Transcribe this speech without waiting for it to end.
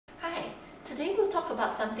today we'll talk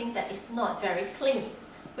about something that is not very clean.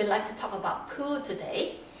 We'd like to talk about poo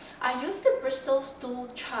today. I used the Bristol stool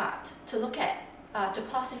chart to look at to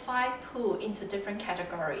classify poo into different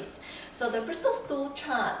categories. So the Bristol stool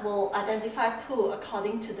chart will identify poo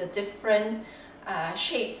according to the different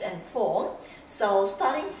shapes and form. So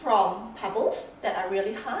starting from pebbles that are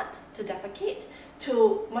really hard to defecate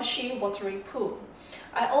to mushy watery poo.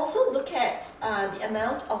 I also look at the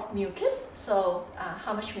amount of mucus, so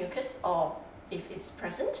how much mucus or if it's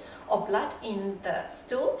present, or blood in the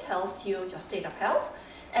stool tells you your state of health,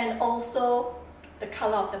 and also the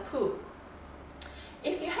color of the poo.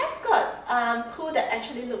 If you have got poo that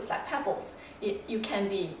actually looks like pebbles, you can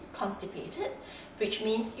be constipated, which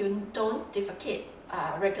means you don't defecate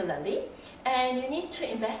regularly, and you need to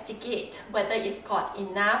investigate whether you've got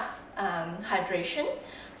enough hydration,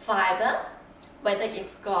 fiber, whether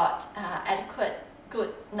you've got adequate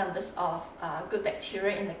good numbers of good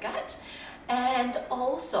bacteria in the gut. And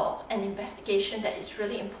also an investigation that is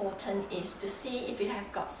really important is to see if you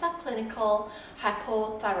have got subclinical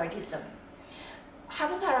hypothyroidism.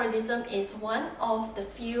 Hypothyroidism is one of the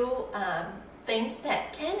few things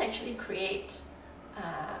that can actually create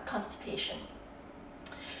constipation.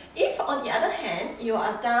 If on the other hand you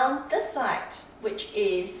are down this side, which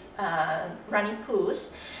is runny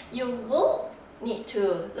poos, you will need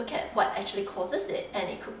to look at what actually causes it, and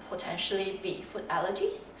it could potentially be food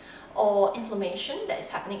allergies or inflammation that is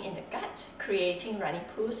happening in the gut, creating runny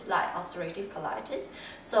poos like ulcerative colitis.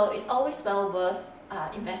 So it's always well worth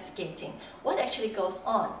investigating what actually goes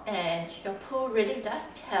on, and your poo really does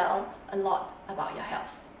tell a lot about your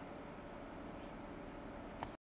health.